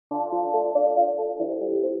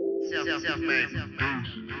SelfMade.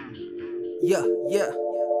 Yeah, yeah.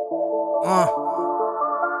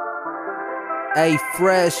 Hey,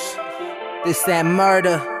 fresh. This that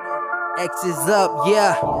murder. X is up,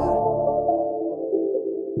 yeah.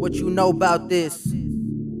 What you know about this?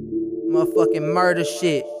 Motherfucking murder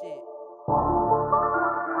shit.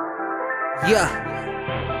 Yeah.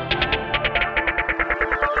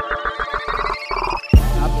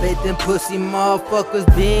 I bet them pussy motherfuckers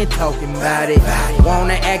been talking about it.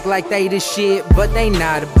 Wanna act like they the shit, but they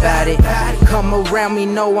not about it. Come around me,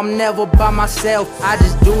 know I'm never by myself. I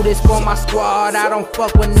just do this for my squad, I don't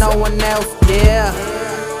fuck with no one else. Yeah.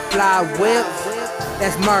 Fly whips,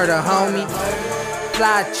 that's murder, homie.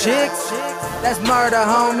 Fly chicks, that's murder,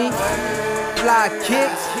 homie. Fly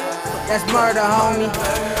kicks, that's murder, homie.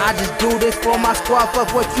 I just do this for my squad,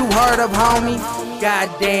 fuck what you heard of, homie.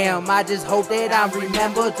 Goddamn, I just hope that I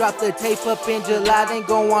remember. Drop the tape up in July, then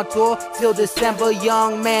go on tour till December.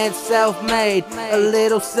 Young man, self-made, a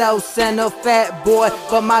little self-centered fat boy,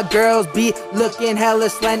 but my girls be looking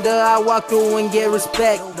hella slender. I walk through and get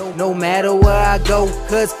respect, no matter where I go,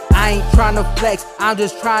 cause I ain't tryna flex, I'm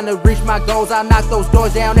just tryna reach my goals. I knock those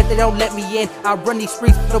doors down if they don't let me in. I run these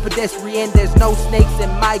streets, no pedestrian, there's no snakes in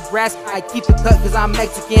my grass. I keep it cut cause I'm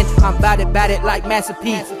Mexican, I'm bout it like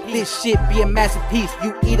masterpiece. This shit be a masterpiece.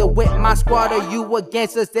 You either with my squad or you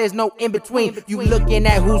against us, there's no in between. You looking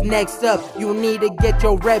at who's next up, you need to get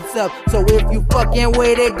your reps up. So if you fucking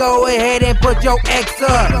with it, go ahead and put your X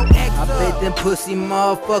up. I bet them pussy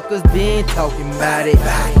motherfuckers been talking about it.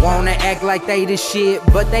 Wanna act like they the shit,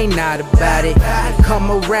 but they not about it.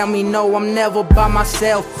 Come around me, know I'm never by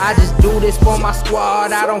myself. I just do this for my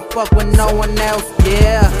squad, I don't fuck with no one else.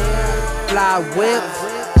 Yeah. Fly whips,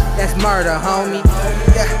 that's murder, homie.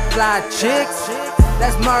 Fly chicks,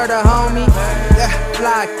 that's murder, homie.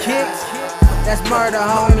 Fly kicks, that's murder,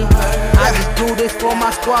 homie. I just do this for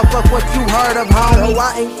my squad, fuck what you heard of, homie. No,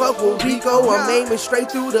 I ain't fuck with Rico, I'm aiming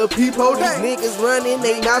straight through the peephole. These niggas running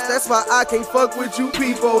they mouths, that's why I can't fuck with you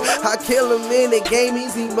people. I kill them in the game,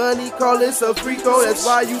 easy money, call this a free throw. That's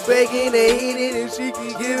why you begging to hit it and she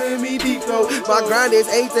keep giving me deco. My grind is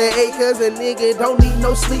 8 to 8 cause a nigga don't need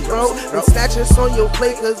no sleep, bro. And snatchers on your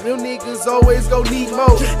plate cause real niggas always gon' need more.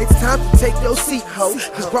 It's time to take your seat, ho,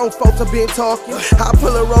 cause grown folks have been talking. I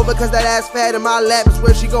pull her over cause that ass fat in my lap is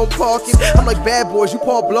where she gon' park it. I'm like bad boys, you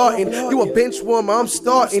Paul Blaughton. You a bench warmer, I'm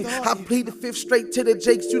starting. I plead the fifth straight to the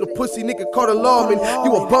Jakes, you the pussy nigga called a lawman.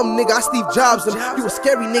 You a bum nigga, I Steve Jobs him. You a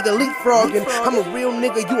scary nigga leapfrogging. I'm a real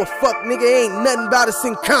nigga, you a fuck nigga, ain't nothing about us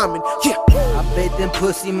in common. Yeah. I bet them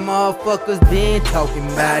pussy motherfuckers been talking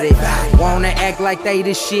about it. Wanna act like they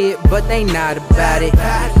the shit, but they not about it.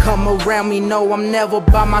 Come around me, know I'm never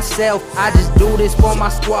by myself. I just do this for my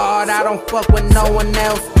squad, I don't fuck with no one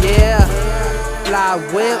else. Yeah. Fly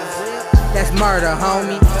whips, that's murder,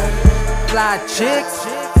 homie. Fly chicks,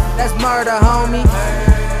 that's murder, homie.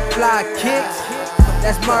 Fly kicks,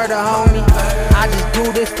 that's murder, homie. I just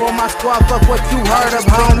do this for my squad, fuck what you heard of,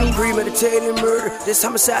 homie. Premeditated murder, this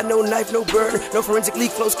homicide, no knife, no burner. No forensically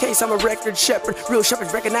close case, I'm a record shepherd. Real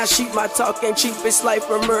shepherds recognize sheep, my talk ain't cheap, it's life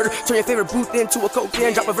or murder. Turn your favorite booth into a coke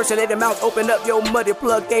can, drop a verse and let them out, open up your muddy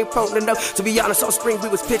plug, ain't potent enough. To be honest, all spring we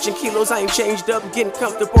was pitching kilos, I ain't changed up, getting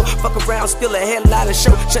comfortable. Fuck around, still a headliner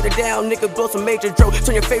show. Shut it down, nigga, blow some major dro.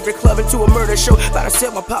 Turn your favorite club into a murder show. About to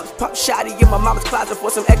sell my pops, pop shotty in my mama's closet for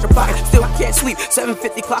some extra pocket. Still can't sleep,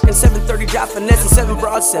 7:50 clock and 7:30 job finesse and 7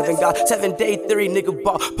 broad, 7 God, 7-day theory, nigga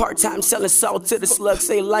ball. Part-time selling salt to the slugs,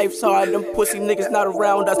 say life's hard, them pussy niggas not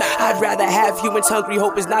around us. I'd rather have humans hungry,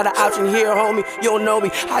 hope is not an option here, homie. You don't know me,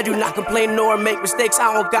 I do not complain nor make mistakes.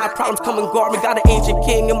 I don't got problems, come and guard me. Got an ancient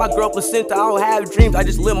king and my girl placenta. I don't have dreams, I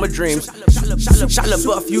just live my dreams. Shot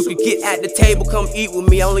LaBeouf, you could get at the table, come eat with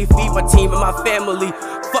me. I only feed my team and my family.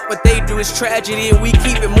 Fuck what they do, it's tragedy and we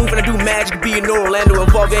keep it moving. I do magic, being no Orlando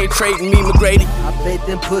involved, they ain't trading me, McGrady. I bet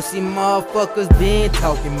them pussy motherfuckers been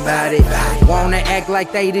talking about it. Wanna act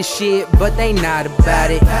like they the shit, but they not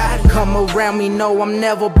about it. Come around me, know I'm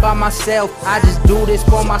never by myself. I just do this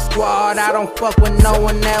for my squad, I don't fuck with no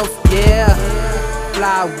one else. Yeah.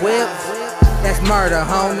 Fly whips, that's murder,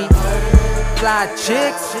 homie. Fly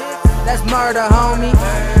chicks, that's murder, homie.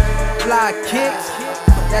 Fly kicks,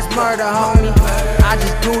 that's murder, homie. I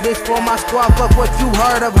just do this for my squad, fuck what you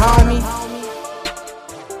heard of, homie.